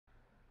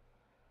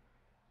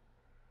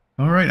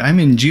Alright, I'm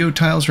in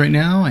GeoTiles right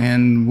now,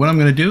 and what I'm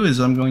going to do is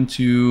I'm going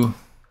to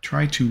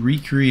try to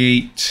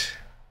recreate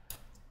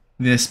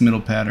this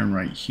middle pattern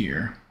right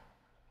here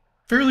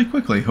fairly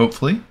quickly,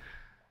 hopefully.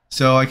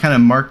 So I kind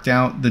of marked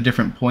out the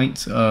different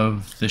points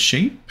of the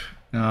shape,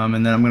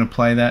 and then I'm going to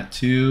apply that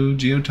to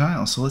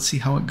GeoTiles. So let's see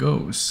how it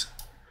goes.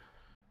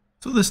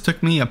 So this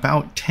took me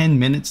about 10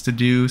 minutes to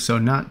do, so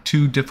not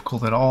too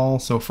difficult at all.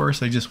 So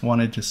first I just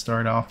wanted to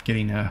start off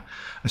getting a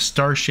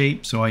star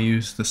shape. So I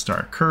used the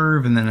star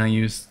curve, and then I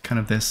used kind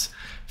of this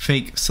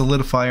fake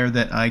solidifier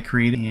that I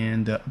created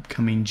in the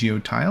upcoming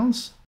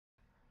GeoTiles.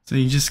 So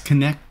you just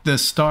connect the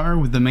star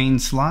with the main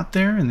slot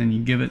there, and then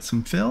you give it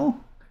some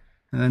fill,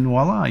 and then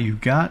voila,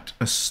 you've got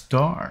a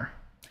star.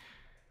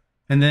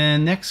 And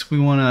then next we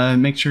want to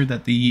make sure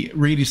that the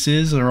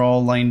radiuses are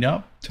all lined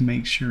up to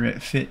make sure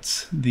it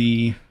fits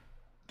the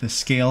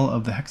scale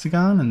of the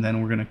hexagon, and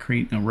then we're going to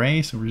create an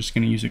array. So we're just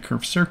going to use a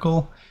curved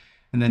circle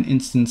and then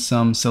instance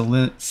some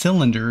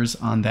cylinders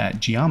on that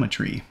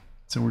geometry.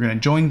 So we're going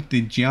to join the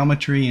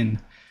geometry and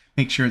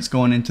make sure it's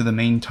going into the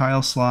main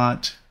tile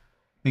slot,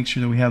 make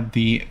sure that we have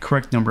the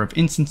correct number of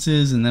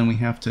instances, and then we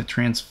have to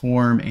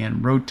transform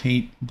and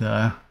rotate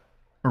the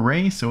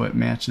array so it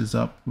matches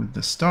up with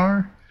the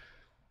star.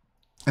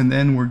 And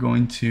then we're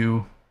going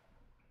to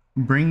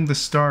bring the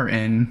star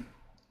in,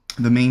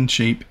 the main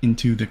shape,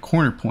 into the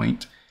corner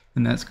point,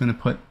 and that's going to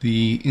put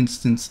the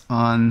instance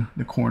on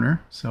the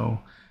corner. So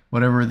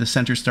whatever the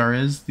center star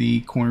is,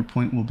 the corner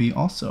point will be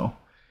also.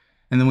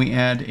 And then we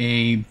add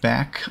a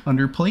back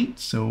underplate,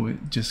 so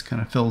it just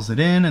kind of fills it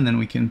in, and then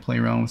we can play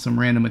around with some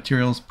random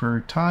materials per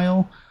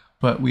tile,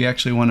 but we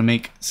actually want to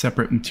make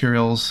separate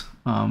materials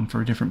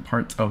for different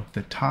parts of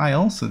the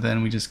tile. So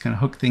then we just kind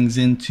of hook things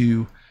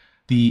into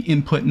the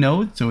input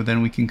node, so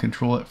then we can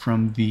control it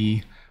from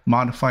the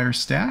modifier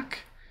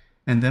stack.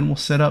 And then we'll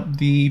set up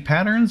the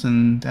patterns,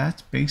 and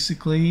that's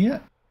basically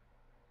it.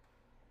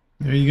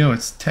 There you go.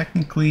 It's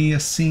technically a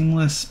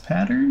seamless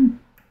pattern.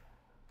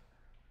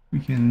 We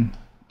can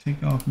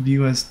take off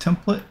view as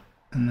template,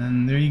 and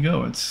then there you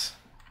go. You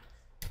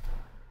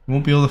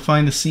won't be able to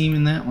find a seam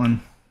in that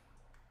one.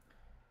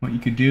 What you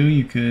could do,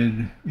 you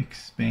could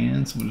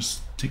expand. So we'll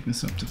just take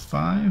this up to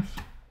 5.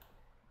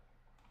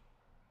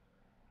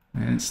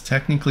 And it's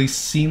technically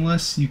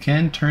seamless. You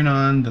can turn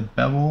on the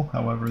bevel,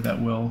 however,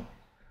 that will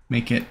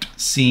make it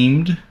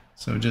seamed,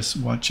 so just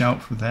watch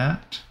out for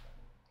that.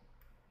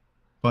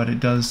 But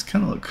it does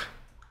kind of look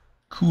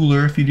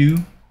cooler if you do.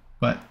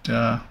 But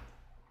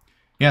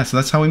yeah, so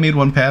that's how we made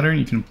one pattern.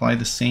 You can apply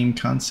the same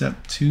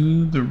concept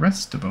to the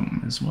rest of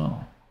them as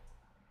well.